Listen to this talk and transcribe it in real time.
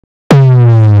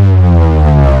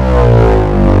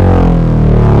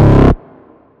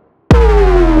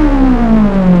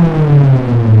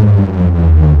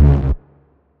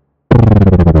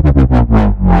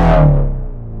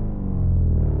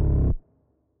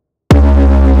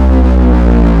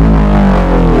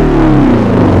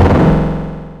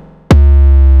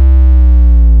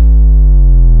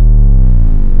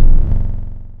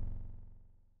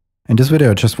In this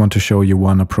video, I just want to show you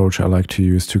one approach I like to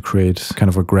use to create kind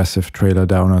of aggressive trailer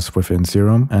downers within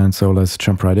Serum. And so let's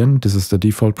jump right in. This is the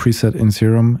default preset in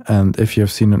Serum. And if you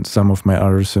have seen some of my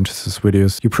other synthesis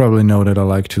videos, you probably know that I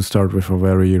like to start with a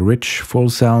very rich, full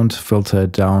sound, filter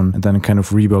it down, and then kind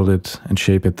of rebuild it and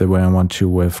shape it the way I want to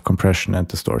with compression and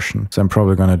distortion. So I'm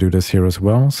probably going to do this here as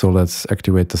well. So let's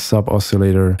activate the sub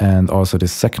oscillator and also the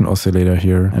second oscillator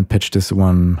here and pitch this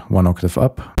one octave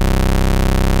up.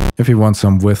 If you want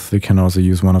some width, you can also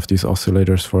use one of these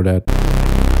oscillators for that.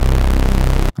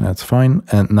 That's fine.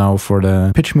 And now for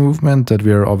the pitch movement that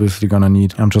we are obviously gonna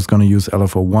need, I'm just gonna use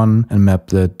LFO1 and map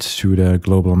that to the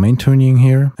global main tuning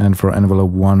here. And for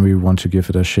envelope 1, we want to give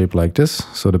it a shape like this.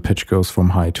 So the pitch goes from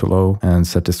high to low, and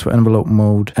set this to envelope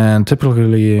mode. And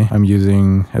typically I'm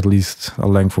using at least a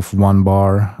length of 1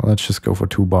 bar. Let's just go for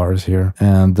 2 bars here.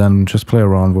 And then just play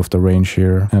around with the range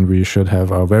here. And we should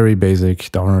have a very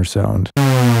basic downer sound.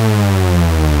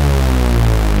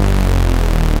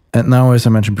 And now, as I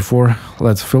mentioned before,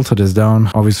 let's filter this down.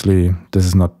 Obviously, this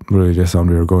is not really the sound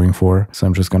we were going for. So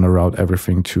I'm just going to route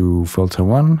everything to filter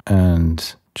 1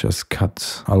 and just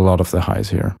cut a lot of the highs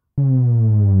here.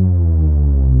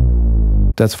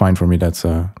 That's fine for me. That's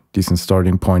a decent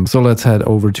starting point. So let's head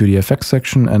over to the effects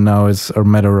section. And now it's a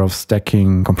matter of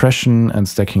stacking compression and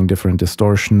stacking different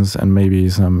distortions and maybe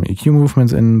some EQ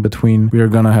movements in between. We are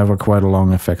going to have quite a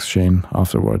long effects chain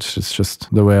afterwards. It's just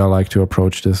the way I like to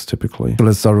approach this typically. So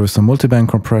let's start with some multiband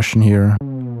compression here.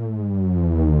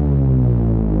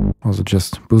 Also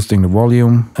just boosting the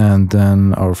volume. And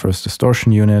then our first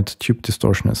distortion unit, tube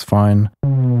distortion is fine.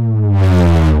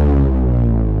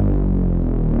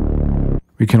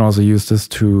 We can also use this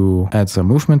to add some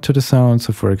movement to the sound.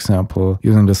 So for example,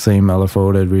 using the same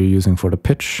LFO that we're using for the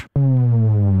pitch.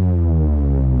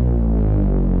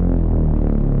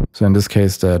 So in this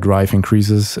case, the drive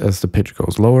increases as the pitch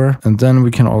goes lower. And then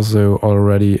we can also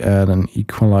already add an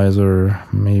equalizer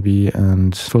maybe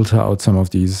and filter out some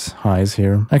of these highs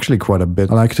here. Actually quite a bit.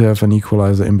 I like to have an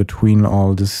equalizer in between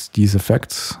all these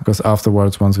effects, because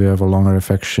afterwards, once we have a longer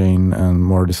effect chain and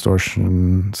more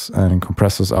distortions and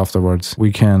compressors afterwards,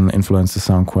 we can influence the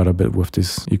sound quite a bit with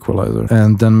this equalizer.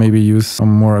 And then maybe use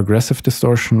some more aggressive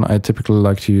distortion. I typically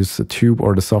like to use the tube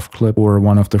or the soft clip or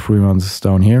one of the free ones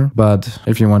down here. But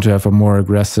if you want to have a more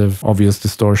aggressive, obvious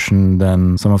distortion,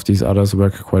 then some of these others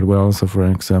work quite well. So for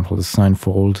example, the sine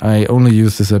fold. I only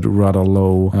use this at rather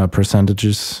low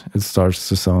percentages. It starts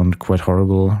to sound quite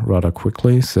horrible rather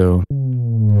quickly. So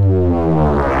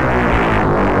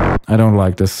I don't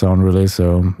like this sound really.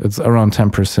 So it's around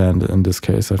 10% in this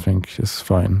case, I think is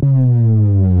fine.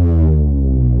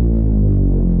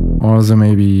 Also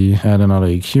maybe add another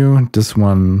EQ. This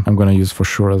one I'm going to use for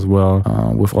sure as well.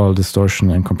 With all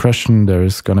distortion and compression, there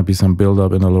is going to be some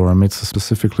buildup in the lower mids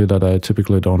specifically that I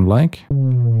typically don't like.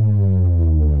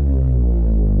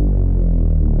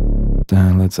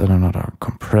 Then let's add another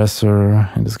compressor.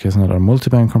 In this case, another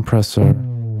multiband compressor.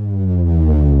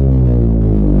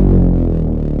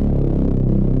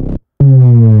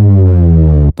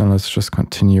 Then let's just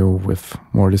continue with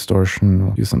more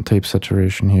distortion. Use some tape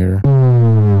saturation here.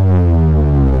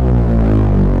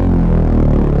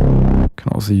 Can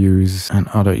also use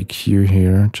another EQ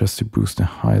here just to boost the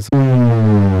highs.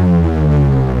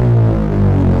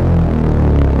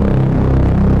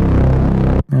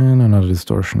 And another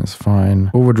distortion is fine.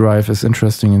 Overdrive is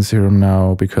interesting in Serum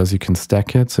now because you can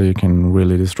stack it, so you can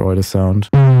really destroy the sound.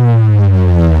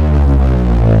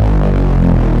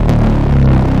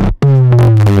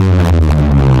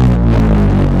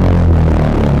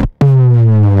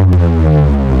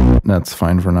 That's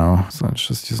fine for now. So let's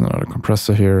just use another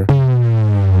compressor here.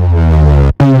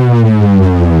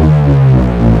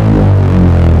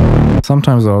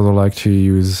 Sometimes I also like to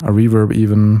use a reverb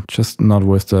even, just not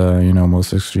with the,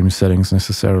 most extreme settings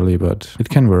necessarily, but it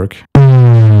can work.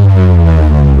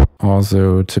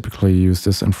 Also typically use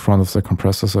this in front of the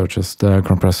compressor, so just the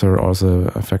compressor also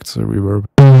affects the reverb.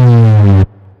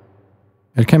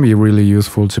 It can be really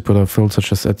useful to put a filter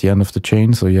just at the end of the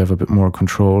chain, so you have a bit more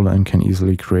control and can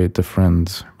easily create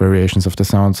different variations of the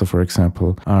sound. So for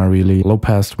example, a really low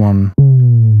pass one.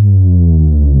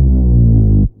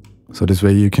 So this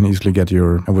way you can easily get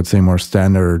your, I would say, more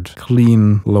standard,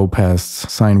 clean, low pass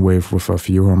sine wave with a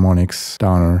few harmonics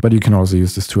downer. But you can also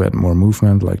use this to add more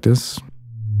movement like this.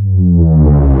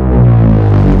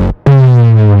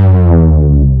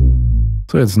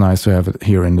 So it's nice to have it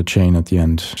here in the chain at the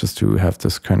end, just to have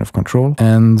this kind of control.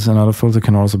 And another filter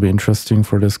can also be interesting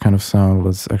for this kind of sound.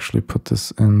 Let's actually put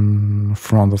this in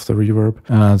front of the reverb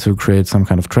to create some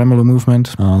kind of tremolo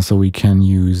movement. So we can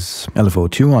use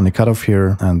LFO2 on the cutoff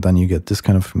here, and then you get this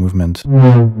kind of movement.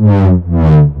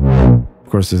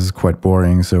 course, this is quite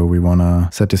boring, so we want to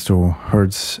set this to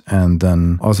hertz and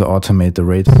then also automate the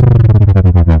rates,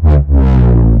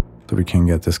 so we can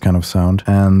get this kind of sound.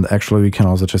 And actually we can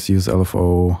also just use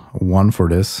LFO1 for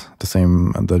this, the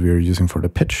same that we're using for the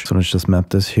pitch. So let's just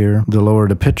map this here. The lower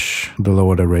the pitch, the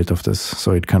lower the rate of this.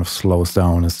 So it kind of slows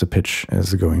down as the pitch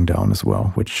is going down as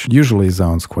well, which usually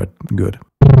sounds quite good.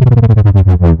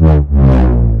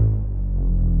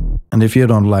 And if you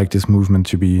don't like this movement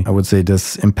to be, I would say,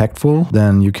 this impactful,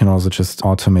 then you can also just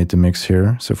automate the mix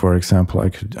here. So for example, I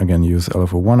could again use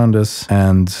LFO1 on this,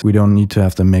 and we don't need to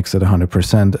have the mix at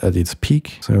 100% at its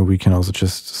peak. So we can also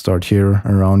just start here,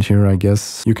 around here, I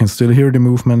guess. You can still hear the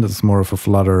movement. It's more of a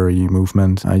fluttery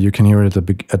movement. You can hear it at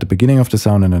the beginning of the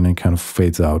sound, and then it kind of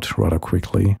fades out rather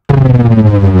quickly.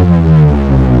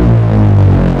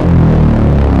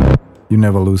 You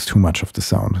never lose too much of the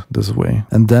sound this way.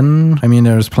 And then, I mean,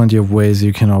 there's plenty of ways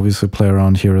you can obviously play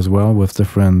around here as well with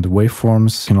different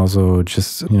waveforms. You can also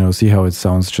just, you know, see how it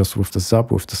sounds just with the sub,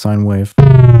 with the sine wave.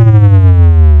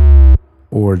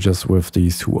 Or just with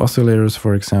these two oscillators,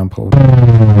 for example.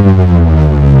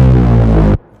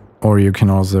 Or you can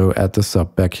also add the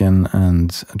sub back in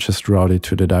and just route it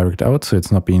to the direct out, so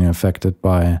it's not being affected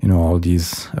by, you know, all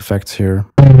these effects here.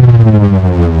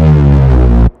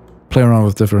 Play around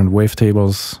with different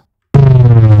wavetables.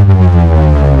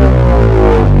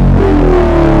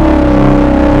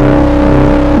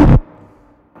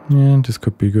 Yeah, this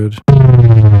could be good.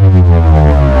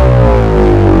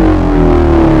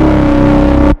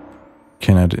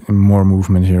 Can add more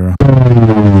movement here.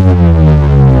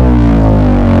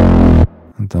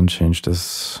 And then change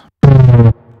this.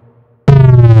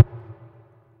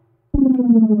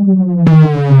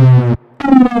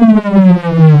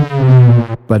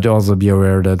 But also be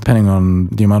aware that depending on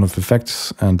the amount of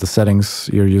effects and the settings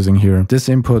you're using here, this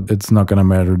input, it's not going to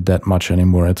matter that much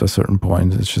anymore at a certain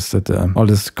point. It's just that all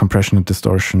this compression and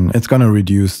distortion, it's going to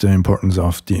reduce the importance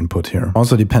of the input here.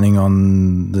 Also, depending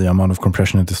on the amount of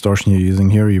compression and distortion you're using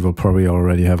here, you will probably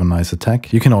already have a nice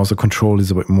attack. You can also control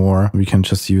this a bit more. We can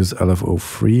just use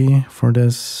LFO3 for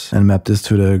this and map this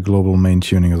to the global main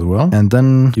tuning as well. And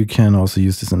then you can also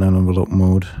use this in envelope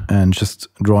mode and just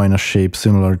draw in a shape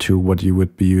similar to what you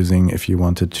would be using if you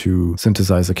wanted to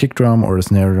synthesize a kick drum or a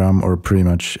snare drum or pretty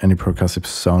much any percussive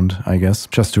sound, I guess,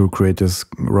 just to create this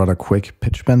rather quick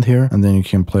pitch bend here. And then you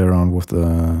can play around with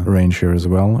the range here as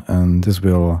well, and this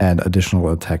will add additional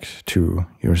attack to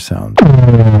your sound.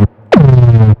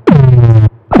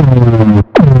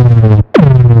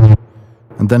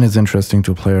 And then it's interesting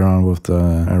to play around with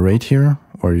the rate here,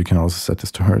 or you can also set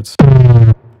this to hertz.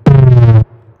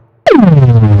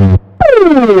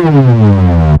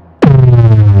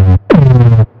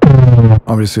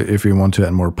 Obviously, if you want to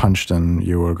add more punch, then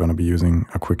you are going to be using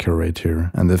a quicker rate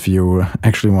here. And if you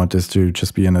actually want this to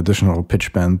just be an additional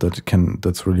pitch bend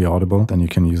that's really audible, then you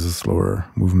can use a slower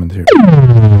movement here.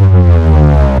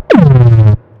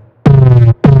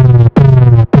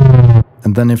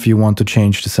 And then if you want to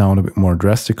change the sound a bit more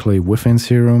drastically within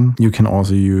Serum, you can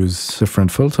also use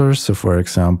different filters. So for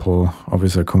example,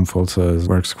 obviously a comb filter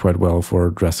works quite well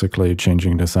for drastically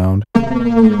changing the sound.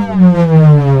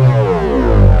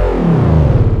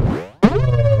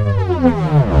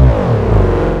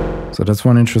 So that's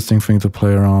one interesting thing to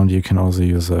play around. You can also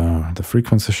use the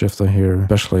frequency shifter here,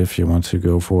 especially if you want to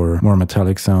go for more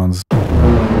metallic sounds.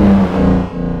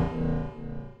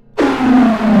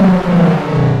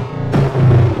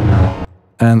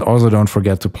 And also don't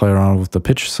forget to play around with the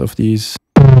pitches of these.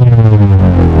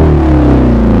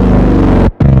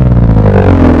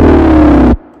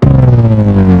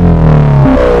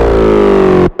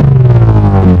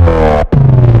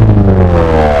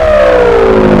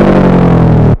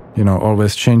 You know,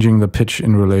 always changing the pitch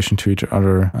in relation to each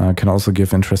other can also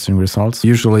give interesting results.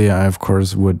 Usually I, of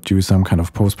course, would do some kind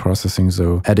of post-processing,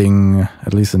 so adding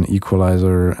at least an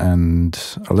equalizer and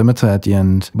a limiter at the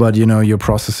end. But, you know, your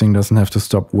processing doesn't have to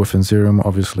stop within Serum.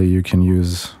 Obviously, you can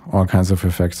use all kinds of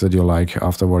effects that you like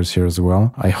afterwards here as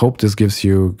well. I hope this gives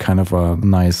you kind of a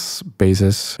nice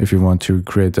basis if you want to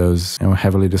create those, you know,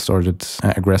 heavily distorted,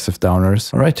 aggressive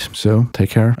downers. All right, so take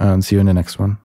care and see you in the next one.